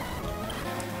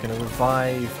 Gonna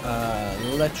revive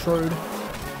Electrode.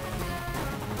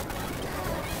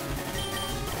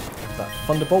 That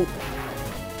Thunderbolt.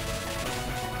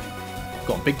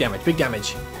 Got on, big damage, big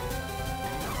damage.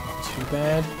 Not too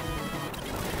bad.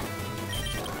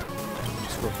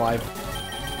 Just revive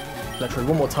Electrode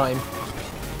one more time.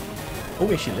 Oh,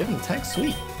 we actually live in attack,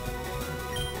 sweet.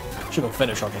 Should have gone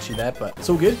Fender Shock actually there, but it's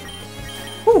all good.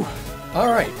 Whew,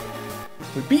 alright.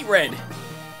 We beat Red.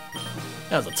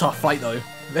 That was a tough fight though.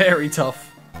 Very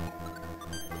tough.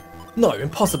 No,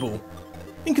 impossible.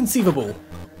 Inconceivable.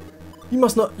 You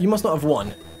must not have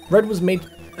won. Red was made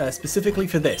specifically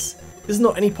for this. There's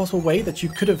not any possible way that you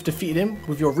could have defeated him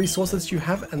with your resources you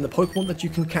have and the Pokemon that you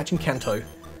can catch in Kanto.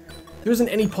 There isn't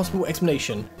any possible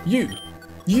explanation. You.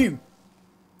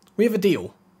 We have a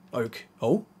deal. Oak.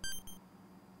 Oh?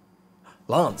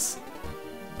 Lance.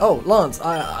 Oh, Lance,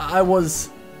 I was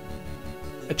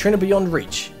a trainer beyond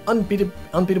reach,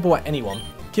 unbeatable at anyone,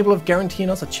 capable of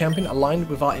guaranteeing us a champion aligned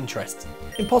with our interests,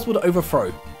 impossible to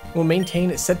overthrow. We'll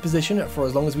maintain its said position for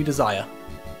as long as we desire.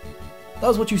 That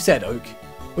was what you said, Oak,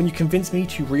 when you convinced me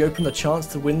to reopen the chance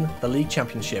to win the league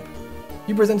championship.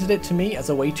 You presented it to me as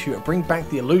a way to bring back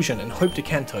the illusion and hope to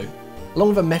Kanto, along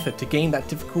with a method to gain that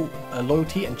difficult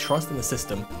loyalty and trust in the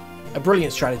system. A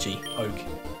brilliant strategy, Oak.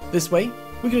 This way,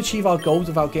 we could achieve our goals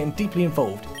without getting deeply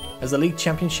involved, as the league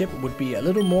championship would be a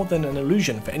little more than an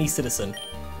illusion for any citizen,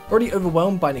 already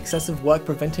overwhelmed by an excessive work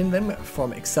preventing them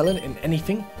from excelling in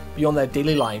anything beyond their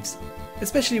daily lives,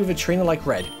 especially with a trainer like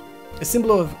Red, a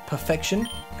symbol of perfection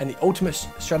and the ultimate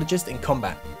strategist in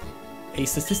combat, a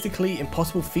statistically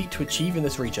impossible feat to achieve in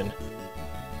this region.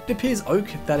 It appears, Oak,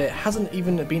 that it hasn't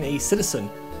even been a citizen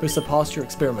who surpassed your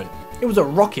experiment. It was a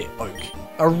rocket, Oak.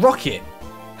 A rocket!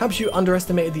 Perhaps you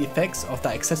underestimated the effects of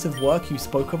that excessive work you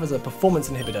spoke of as a performance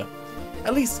inhibitor,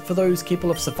 at least for those capable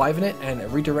of surviving it and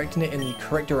redirecting it in the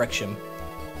correct direction.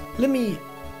 Let me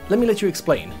let you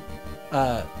explain.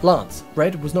 Lance,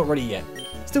 Red was not ready yet.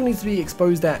 Still needs to be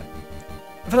exposed at...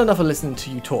 I've had enough of listening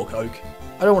to you talk, Oak.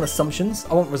 I don't want assumptions,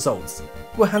 I want results.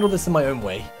 We'll handle this in my own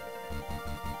way.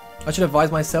 I should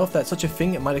advise myself that such a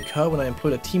thing might occur when I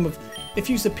employed a team of a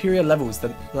few superior levels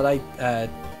than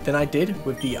I did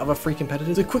with the other 3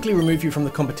 competitors to quickly remove you from the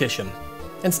competition.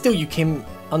 And still you came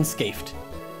unscathed.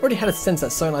 Already had a sense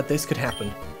that something like this could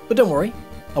happen. But don't worry,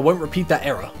 I won't repeat that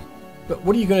error. But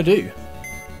what are you going to do?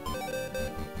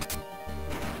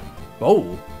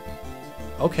 Oh.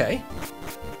 Okay.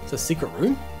 It's a secret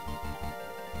room?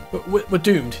 We're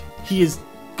doomed. He is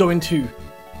going to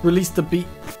release the beat.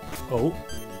 Oh.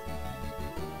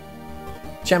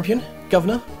 Champion,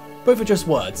 Governor, both are just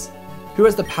words. Who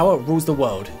has the power rules the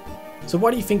world. So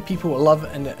why do you think people love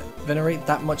and venerate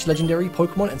that much legendary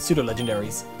Pokemon and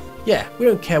pseudo-legendaries? Yeah, we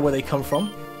don't care where they come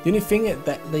from. The only thing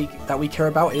that we care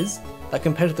about is that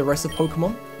compared to the rest of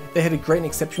Pokemon, they had a great and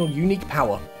exceptional unique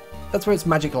power. That's where its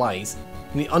magic lies,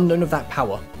 in the unknown of that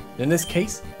power. And in this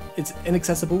case, it's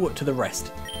inaccessible to the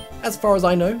rest. As far as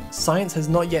I know, science has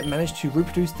not yet managed to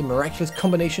reproduce the miraculous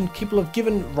combination capable of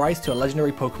giving rise to a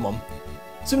legendary Pokemon.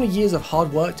 So many years of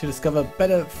hard work to discover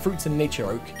better fruits in nature,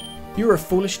 Oak. You were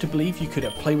foolish to believe you could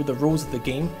play with the rules of the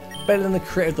game better than the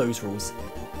creator of those rules.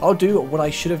 I'll do what I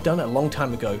should have done a long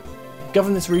time ago.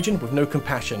 Govern this region with no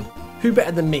compassion. Who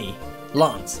better than me?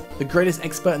 Lance, the greatest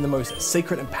expert and the most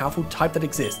sacred and powerful type that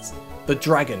exists. The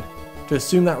Dragon. To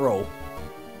assume that role.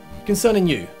 Concerning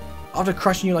you, after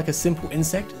crushing you like a simple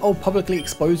insect, I'll publicly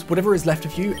expose whatever is left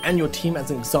of you and your team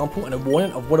as an example and a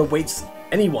warning of what awaits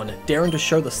anyone daring to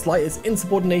show the slightest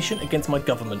insubordination against my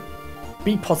government.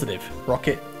 Be positive,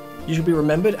 Rocket. You should be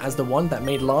remembered as the one that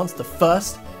made Lance the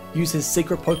first use his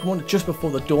sacred Pokemon just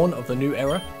before the dawn of the new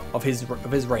era of his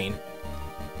reign.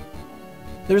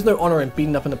 There is no honor in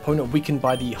beating up an opponent weakened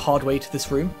by the hard way to this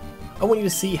room. I want you to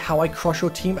see how I crush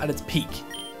your team at its peak.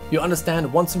 You'll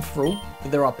understand once and for all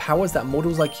that there are powers that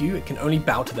mortals like you can only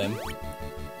bow to them.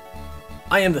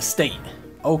 I am the state.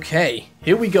 Okay,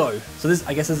 here we go. So this,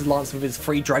 I guess, this is Lance with his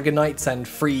 3 Dragonites and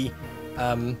 3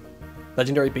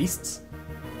 legendary beasts.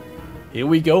 Here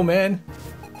we go, man.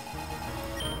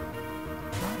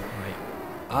 Right.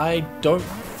 I don't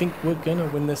think we're gonna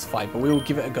win this fight, but we will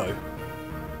give it a go.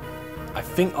 I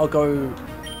think I'll go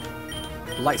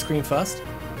light screen first.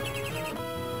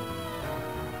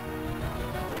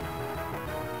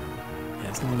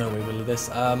 There's no way we'll do this.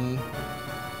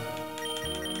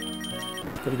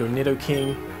 Gotta go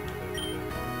Nidoking.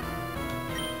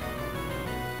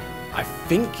 I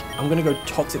think I'm gonna go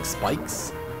Toxic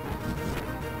Spikes.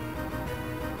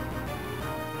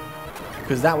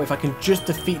 Because that way, if I can just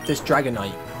defeat this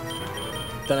Dragonite,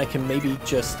 then I can maybe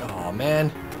just... Oh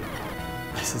man,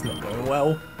 this is not going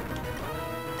well.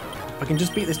 If I can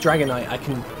just beat this Dragonite, I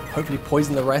can hopefully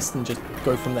poison the rest and just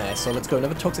go from there. So let's go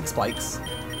another Toxic Spikes. If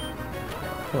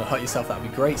you want to hurt yourself, that would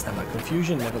be great. Stand back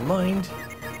Confusion, never mind.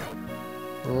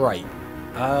 Right.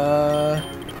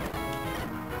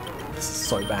 This is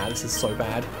so bad. This is so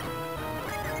bad.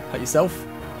 Hurt yourself.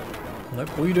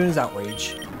 Nope, all you're doing is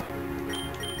Outrage.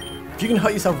 If you can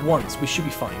hurt yourself once, we should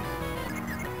be fine.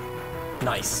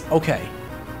 Nice. Okay.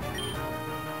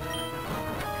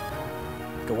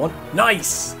 Go on.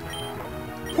 Nice!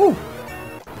 Whew!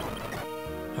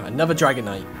 Right, another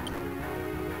Dragonite.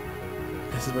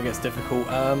 This is where it gets difficult.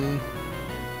 I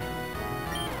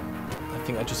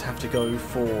think I just have to go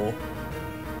for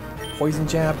Poison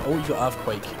Jab. Oh, you got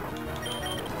Earthquake.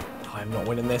 I'm not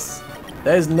winning this.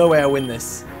 There's no way I win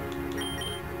this.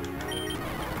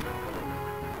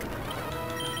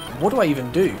 What do I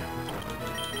even do?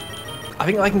 I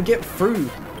think I can get through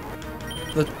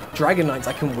Dragon Knights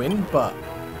I can win, but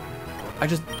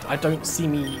I don't see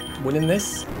me winning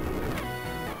this.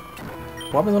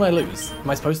 What happens when I lose? Am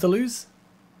I supposed to lose?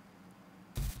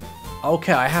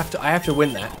 Okay, I have to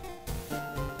win that.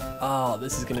 Oh,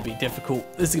 this is gonna be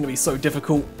difficult. This is gonna be so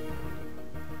difficult.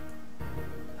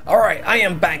 Alright, I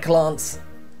am back, Lance.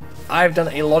 I've done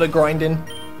a lot of grinding.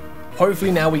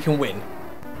 Hopefully now we can win.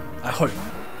 I hope.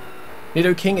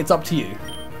 Nidoking, it's up to you.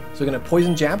 So we're gonna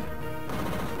Poison Jab.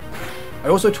 I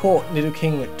also taught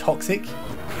Nidoking Toxic,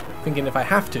 thinking if I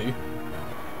have to,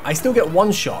 I still get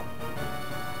one shot.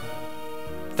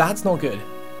 That's not good.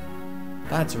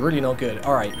 That's really not good.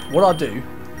 Alright, what I'll do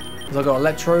is I'll go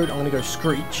Electrode, I'm gonna go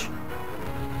Screech.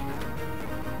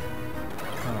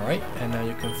 Alright, and now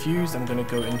you're confused. I'm gonna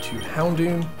go into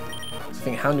Houndoom. So I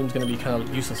think Houndoom's gonna be kind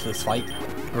of useless for this fight.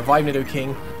 Revive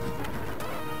Nidoking.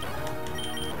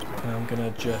 And I'm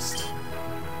gonna just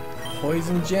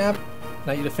Poison Jab.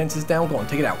 Now your defense is down. Go on,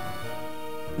 take it out.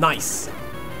 Nice.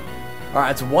 Alright,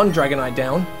 that's one Dragonite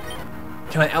down.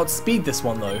 Can I outspeed this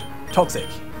one though? Toxic.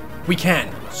 We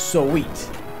can. Sweet.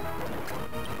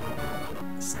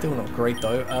 Still not great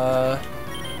though.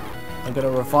 I'm gonna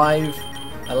revive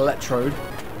Electrode.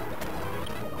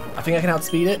 I think I can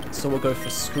outspeed it, so we'll go for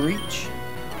Screech.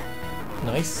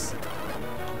 Nice.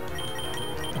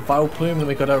 Vileplume, then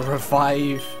we gotta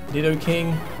revive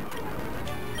Nidoking.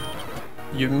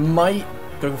 You might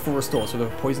go for full restore, so we'll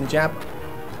go for Poison Jab.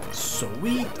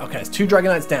 Sweet. Okay, it's 2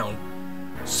 Dragonites down.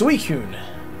 Suicune.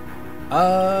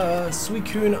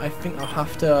 Suicune, I think I'll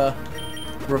have to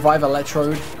revive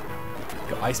Electrode.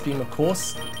 Go Ice Beam, of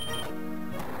course.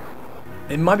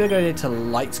 It might be a good idea to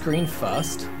Light Screen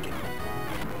first.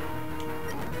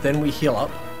 Then we heal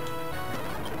up.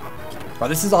 Right,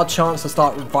 this is our chance to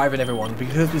start reviving everyone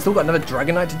because we've still got another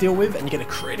Dragonite to deal with and you get a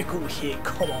critical hit.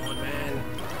 Come on, man.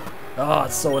 Oh,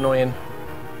 it's so annoying.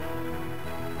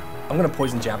 I'm going to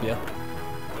Poison Jab you.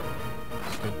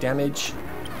 Good damage.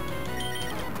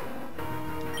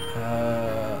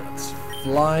 Let's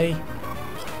fly.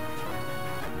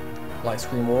 Light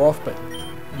Screen wore off, but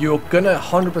you're going to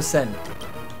 100%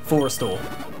 full restore.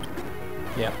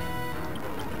 Yeah.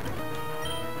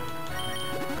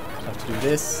 Have to do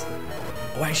this.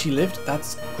 Oh, I actually lived?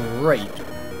 That's great.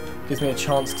 Gives me a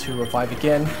chance to revive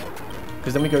again.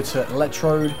 Because then we go to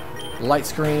Electrode, Light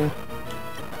Screen,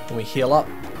 and we heal up.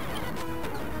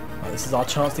 Right, this is our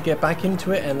chance to get back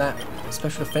into it, and that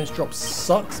special defense drop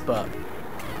sucks, but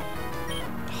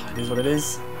it is what it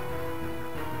is.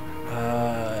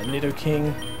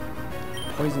 Nidoking,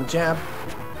 Poison Jab.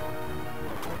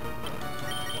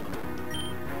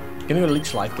 Gonna go to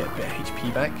Leech Life, get a bit of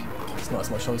HP back. It's not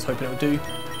as much as I was hoping it would do.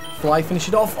 Fly, finish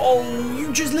it off. Oh,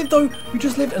 you just lived though. You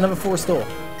just lived. Another full restore.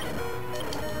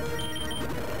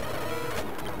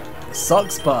 It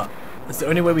sucks, but it's the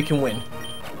only way we can win.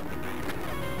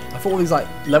 I thought all these like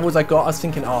levels I got, I was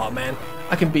thinking, oh man,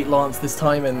 I can beat Lance this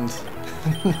time, and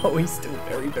no, he's still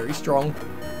very, very strong.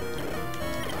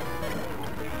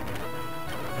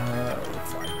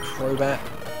 Crobat.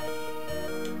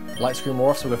 Light Screen more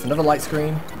off, so we'll go for another Light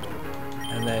Screen.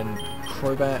 And then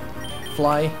Crobat.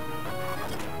 Fly.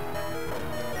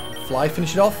 Fly,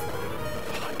 finish it off.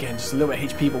 Again, just a little bit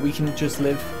of HP, but we can just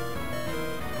live.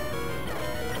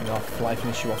 And I'll Fly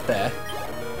finish you off there.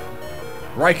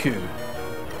 Raikou.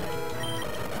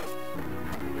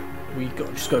 We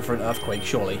got just go for an Earthquake,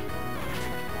 surely.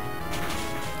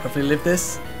 Hopefully live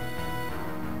this.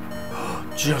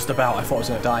 Just about, I thought I was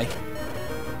gonna die.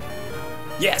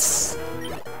 Yes!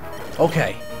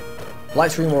 Okay.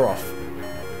 Light Screen wore off.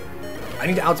 I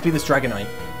need to outspeed this Dragonite.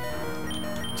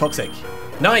 Toxic.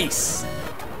 Nice!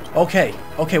 Okay.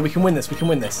 Okay, we can win this. We can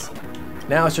win this.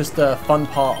 Now it's just the fun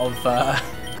part of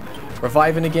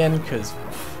reviving again, because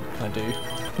what can I do?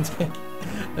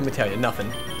 Let me tell you, nothing.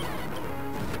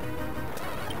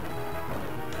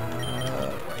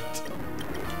 Right.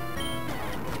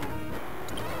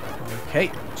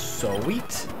 Okay,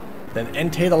 sweet. Then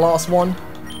Entei, the last one.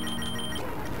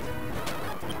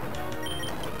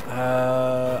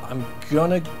 I'm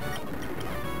gonna...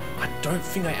 I don't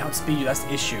think I outspeed you, that's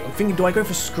the issue. I'm thinking, do I go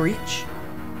for Screech?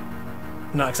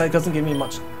 No, because that doesn't give me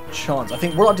much chance. I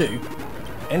think what I'll do,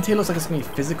 Entei looks like it's going to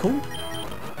be physical.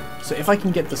 So if I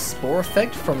can get the Spore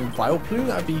effect from Vileplume,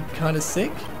 that would be kind of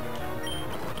sick.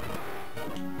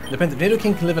 Depends, if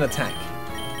Nidoking can live an attack,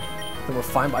 then we're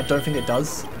fine, but I don't think it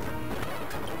does.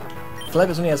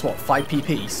 Flebis only has, what, 5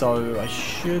 PP, so I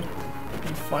should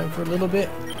be fine for a little bit.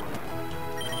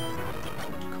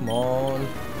 Come on.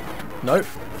 Nope,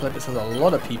 Flebis has a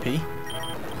lot of PP.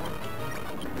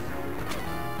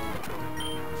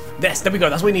 Yes, there we go,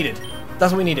 that's what we needed.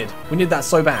 That's what we needed. We needed that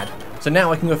so bad. So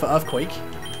now I can go for Earthquake.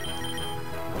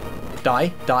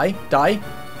 Die, die, die.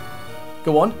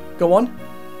 Go on, go on.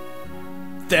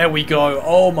 There we go.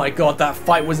 Oh my god, that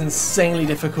fight was insanely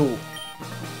difficult.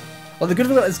 Well, the good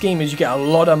thing about this game is you get a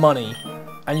lot of money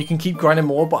and you can keep grinding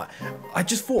more, but I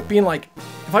just thought being like,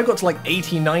 if I got to like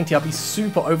 80, 90, I'd be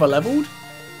super over leveled.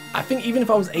 I think even if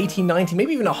I was 80, 90,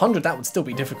 maybe even 100, that would still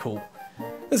be difficult.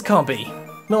 This can't be.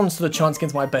 No one stood a chance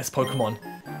against my best Pokemon.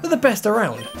 They're the best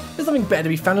around. There's nothing better to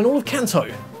be found in all of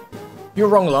Kanto. You're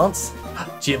wrong, Lance.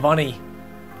 Giovanni.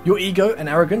 Your ego and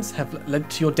arrogance have led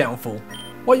to your downfall.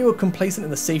 While you were complacent in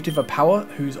the safety of a power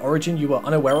whose origin you were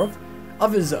unaware of,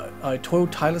 others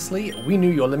toiled tirelessly, we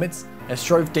knew your limits, and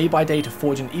strove day by day to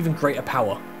forge an even greater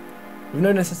power. With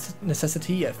no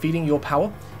necessity at feeding your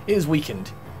power, it is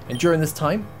weakened, and during this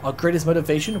time, our greatest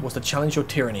motivation was to challenge your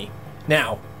tyranny.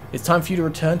 Now, it's time for you to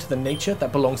return to the nature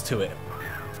that belongs to it.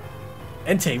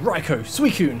 Entei, Raikou,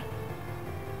 Suicune!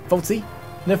 Voltsy,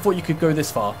 never thought you could go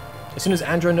this far. As soon as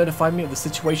Andrew notified me of the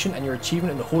situation and your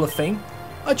achievement in the Hall of Fame,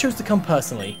 I chose to come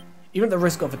personally, even at the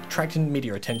risk of attracting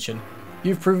media attention.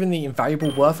 You've proven the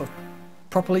invaluable worth of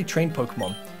properly trained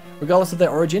Pokemon. Regardless of their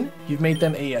origin, you've made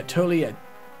them a totally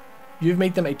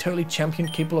champion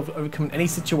capable of overcoming any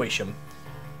situation.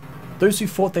 Those who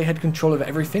thought they had control over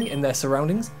everything in their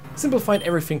surroundings simplified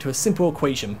everything to a simple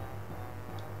equation.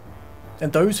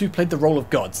 And those who played the role of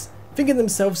gods, thinking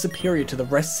themselves superior to the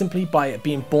rest simply by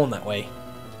being born that way.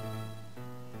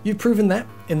 You've proven that,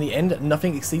 in the end,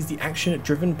 nothing exceeds the action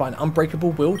driven by an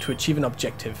unbreakable will to achieve an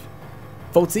objective.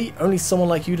 Voltsy, only someone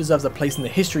like you deserves a place in the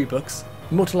history books,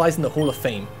 immortalized in the Hall of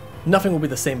Fame. Nothing will be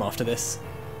the same after this.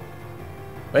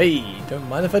 Hey, don't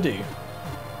mind if I do.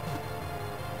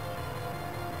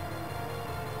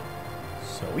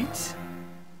 Sweet.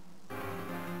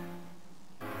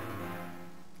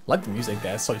 Like the music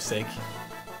there, it's so sick.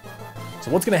 So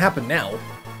what's going to happen now?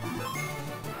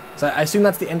 So I assume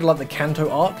that's the end of like the Kanto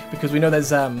arc, because we know there's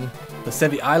the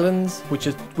Sevi Islands, which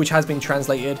has been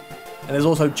translated, and there's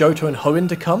also Johto and Hoenn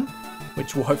to come,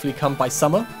 which will hopefully come by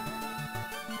summer.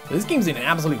 But this game's an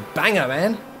absolute banger,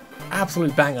 man.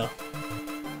 Absolute banger.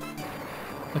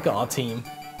 Look at our team.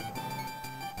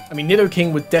 I mean,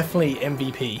 Nidoking was definitely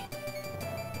MVP.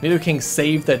 Nidoking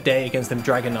saved the day against them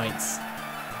Dragon Knights.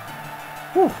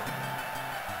 Whew.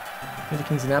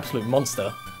 Nidoking's an absolute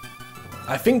monster.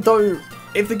 I think though,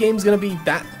 if the game's going to be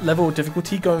that level of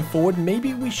difficulty going forward,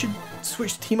 maybe we should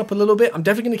switch the team up a little bit. I'm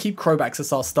definitely going to keep Crobax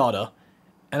as our starter.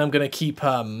 And I'm going to keep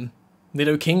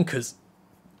Nidoking, because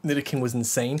Nidoking was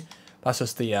insane. That's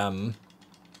just the,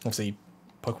 obviously,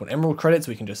 Pokemon Emerald credits.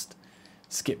 We can just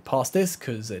skip past this,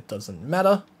 because it doesn't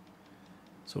matter.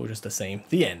 So we're just the same.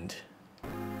 The end.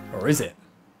 Or is it?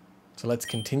 So let's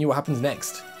continue what happens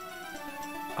next.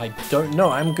 I don't know.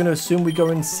 I'm going to assume we go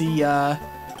and see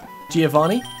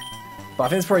Giovanni. But I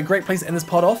think it's probably a great place to end this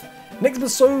part off. Next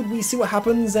episode, we see what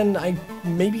happens and I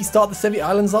maybe start the Sevi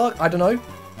Islands arc. I don't know.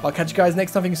 I'll catch you guys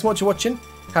next time. Thank you so much for watching.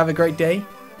 Have a great day.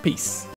 Peace.